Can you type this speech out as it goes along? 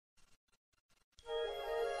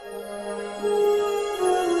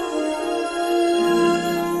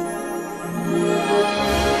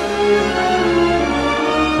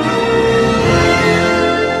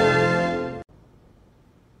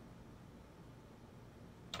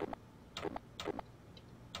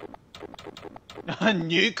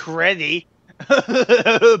Nuke ready.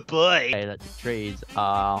 Boy. Hey, that the trees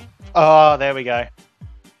are... Oh, there we go.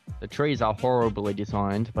 The trees are horribly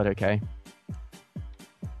designed, but okay.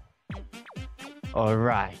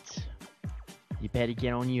 Alright. You better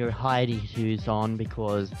get on your hidey shoes on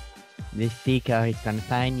because this seeker is gonna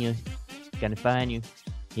find you. He's gonna find you.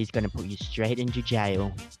 He's gonna put you straight into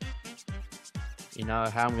jail. You know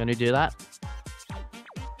how I'm gonna do that?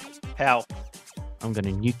 How? I'm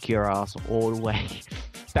gonna nuke your ass all the way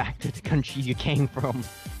back to the country you came from.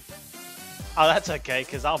 Oh, that's okay,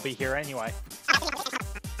 because I'll be here anyway.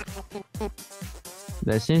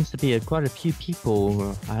 There seems to be quite a few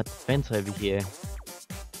people at the fence over here.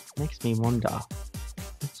 Makes me wonder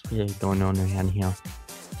what's really going on around here.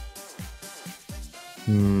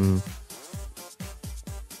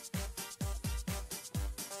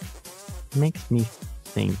 Makes me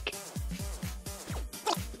think.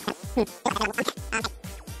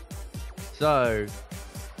 So,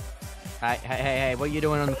 hey, what are you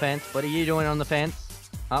doing on the fence? What are you doing on the fence?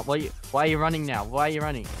 Huh? Why are you running now? Why are you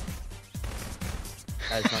running?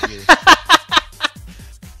 That's not you.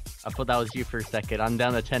 I thought that was you for a second. I'm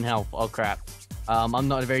down to 10 health. Oh crap. I'm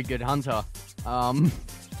not a very good hunter. Oh,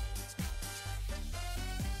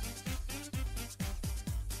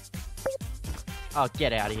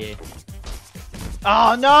 get out of here.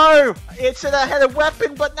 Oh no! It said I had a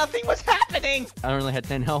weapon, but nothing was happening! I only had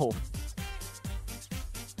 10 health.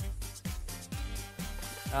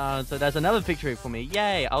 So that's another victory for me.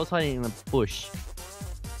 Yay! I was hiding in the bush.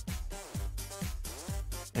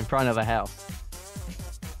 In front of a house.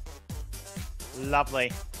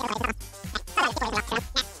 Lovely.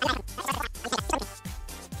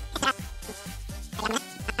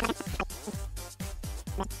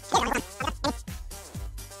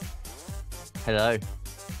 Hello.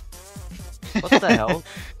 What the hell?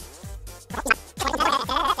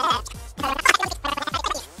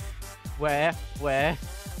 Where? Where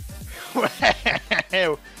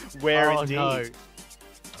Oh indeed? no.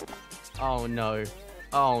 Oh no.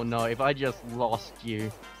 Oh no, if I just lost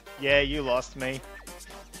you. Yeah, you lost me.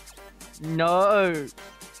 No.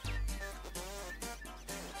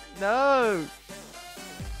 No.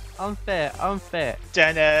 Unfair, unfair.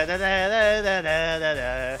 Da -da -da -da -da -da -da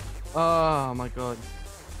 -da. Oh my god.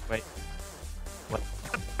 Wait. What?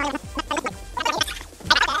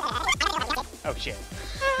 Oh shit.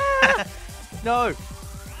 No.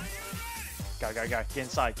 Go, go, go. Get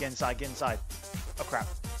inside, get inside, get inside. Oh crap.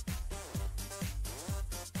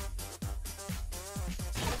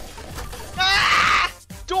 Ah!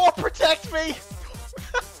 Door, protect me!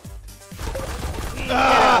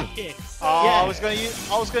 Ah! Oh, Yeah. I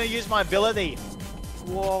was gonna use my ability.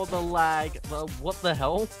 Whoa, the lag. What the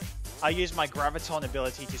hell? I used my graviton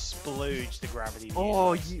ability to splooge the gravity.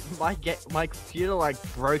 Oh, my computer like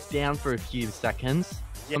broke down for a few seconds.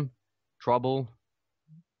 Yeah. Trouble,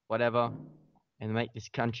 whatever, and make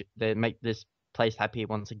this place happy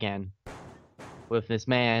once again. With this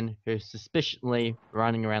man who's suspiciously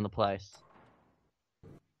running around the place.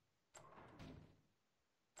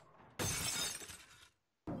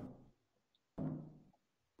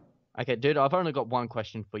 Okay, dude, I've only got one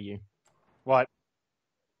question for you. What?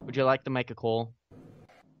 Would you like to make a call?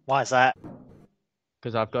 Why is that?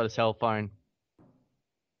 Because I've got a cell phone.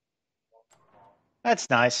 That's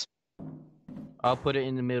nice. I'll put it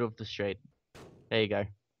in the middle of the street. There you go.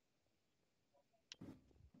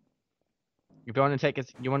 If you want to take if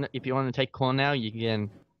you want to take a call now, you can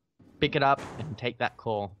pick it up and take that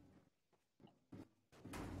call.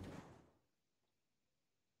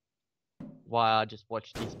 While I just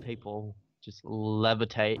watch these people just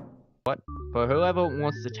levitate. What? For whoever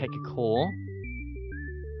wants to take a call,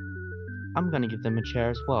 I'm gonna give them a chair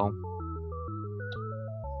as well.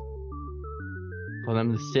 For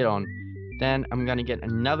them to sit on. Then I'm gonna get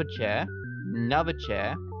another chair,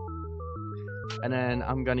 and then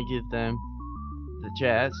I'm gonna give them the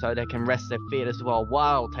chair so they can rest their feet as well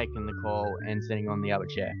while taking the call and sitting on the other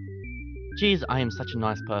chair. Jeez, I am such a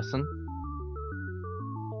nice person.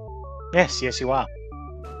 Yes, yes you are.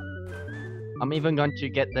 I'm even going to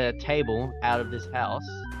get the table out of this house,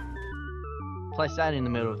 place that in the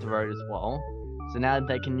middle of the road as well, so now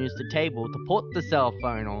they can use the table to put the cell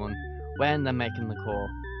phone on when they're making the call.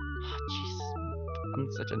 Oh, jeez,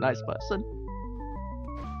 I'm such a nice person.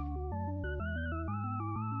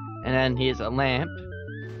 And then here's a lamp,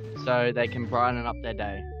 so they can brighten up their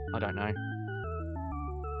day. I don't know.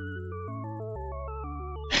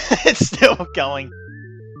 It's still going.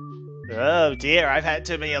 Oh dear, I've had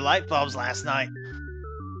too many light bulbs last night.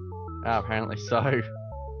 Oh, apparently so.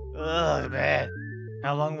 Oh man,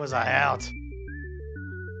 how long was I out?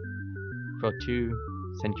 For 2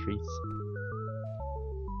 centuries.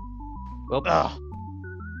 Well, Ugh.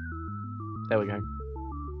 there we go.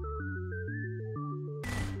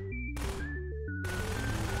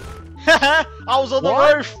 I was on What?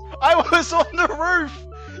 the roof! I was on the roof!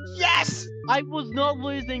 Yes! I was not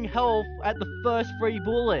losing health at the first 3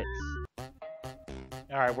 bullets.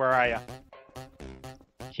 Alright, where are you?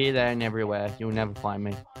 Here, there, and everywhere. You'll never find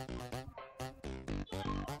me.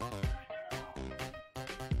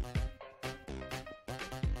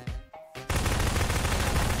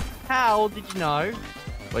 How did you know?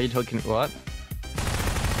 What are you talking? What?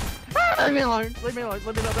 Leave me alone! Leave me alone!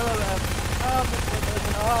 Leave me alone!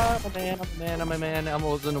 I'm a man! I'm a man! I'm a man! I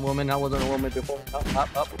wasn't a woman! I wasn't a woman before!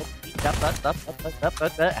 Up!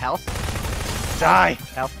 House! Die!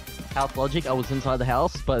 House logic. I was inside the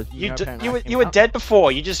house, but You know, you were dead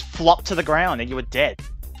before. You just flopped to the ground and you were dead.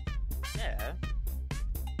 Yeah.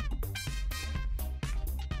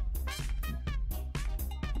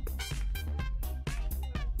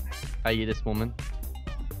 Are you this woman?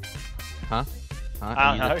 Huh? Huh?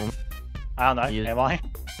 I don't know. I don't know. You- Am I?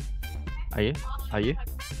 Are you? Are you?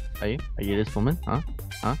 Are you? Are you this woman? Huh?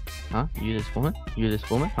 Huh? Huh? You this woman? You this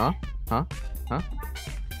woman? Huh? Huh? Huh?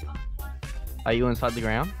 Are you inside the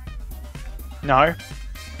ground? No.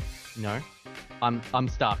 No. I'm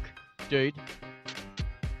stuck. Dude.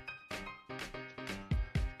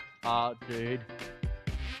 Dude.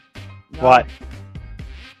 No. What?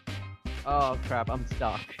 Oh crap, I'm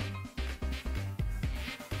stuck.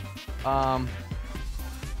 I'm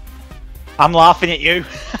laughing at you.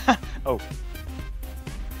 Oh.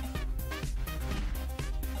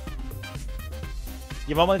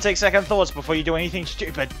 You might want to take second thoughts before you do anything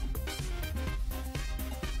stupid.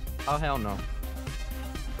 Oh hell no.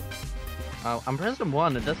 Oh, I'm pressing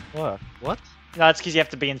 1, it doesn't work. What? No, it's because you have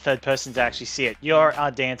to be in third person to actually see it. You're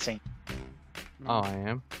dancing. Oh, I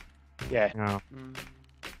am? Yeah. No.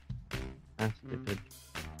 That's stupid.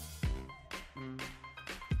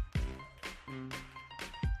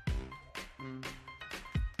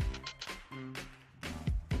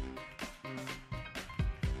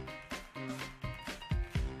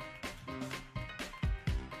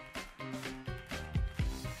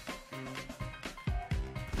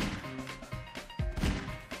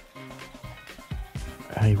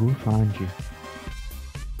 I will find you.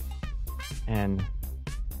 And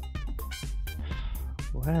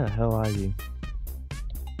where the hell are you?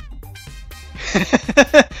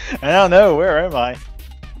 I don't know. Where am I?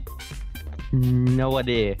 No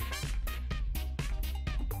idea.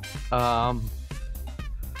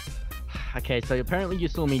 Okay, so apparently you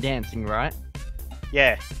saw me dancing, right?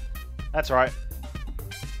 Yeah. That's right.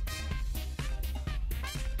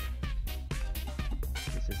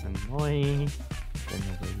 This is annoying. Don't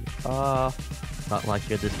know where you are. Not like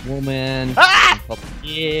you're this woman. Ah! On top of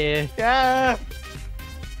here. Yeah.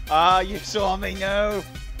 You saw me. No.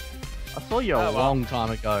 I saw you a Oh, well. long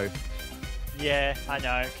time ago. Yeah, I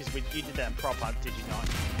know, because you did that in prop hunt, did you not?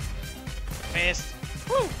 Missed.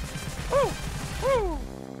 Woo! Woo! Woo!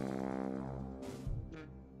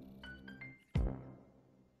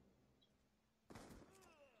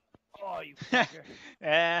 Oh, you fucker.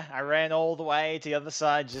 Yeah, I ran all the way to the other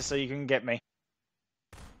side just so you can get me.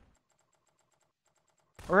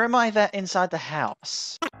 Or am I that inside the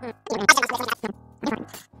house?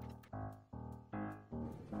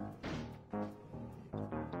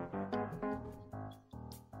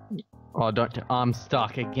 Oh, don't. I'm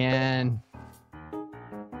stuck again.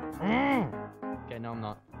 Okay, no, I'm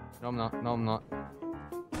not. No, I'm not. No, I'm not.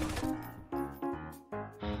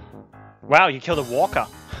 Wow, you killed a walker.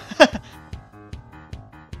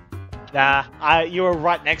 Nah, you were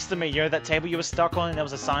right next to me. You know that table you were stuck on and there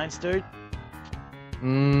was a science dude?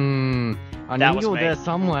 I That knew was you were me. there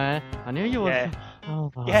somewhere. I knew you were. Yeah.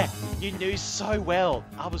 Oh, Yeah, you knew so well.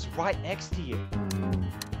 I was right next to you.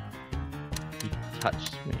 You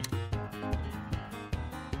touched me.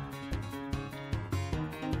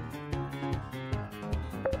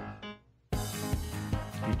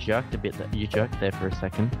 You jerked a bit. You jerked there for a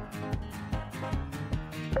second.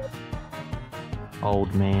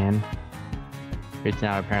 Old man. Who's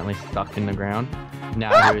now apparently stuck in the ground.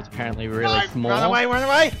 Now who's apparently really No! small. Run away, run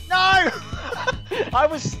away! No! I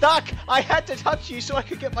was stuck! I had to touch you so I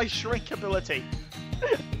could get my shrink ability.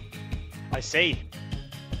 I see.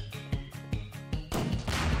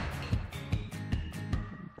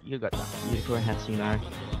 You got that. You go ahead, you know.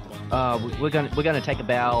 We're gonna take a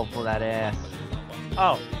bow for that ass.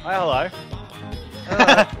 Oh, hello.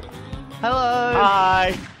 Hello.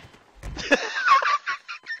 Hi.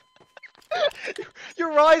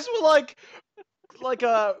 Your eyes were like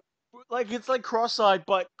it's like cross-eyed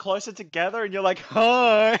but closer together, and you're like,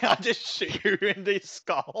 hi. I just shoot you in the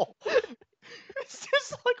skull. It's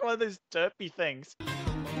just like one of those derpy things.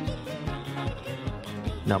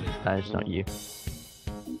 No, that is not you.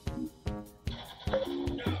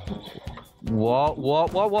 Whoa, whoa,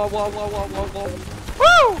 whoa, whoa, whoa, whoa, whoa, whoa, whoa.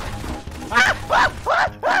 Woo!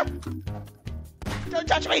 Don't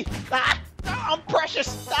touch me! I'm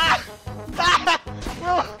precious!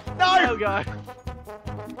 No! Go.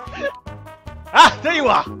 There you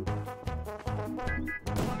are!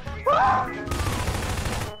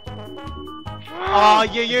 Oh,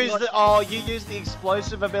 you used the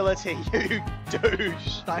explosive ability, you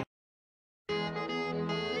douche!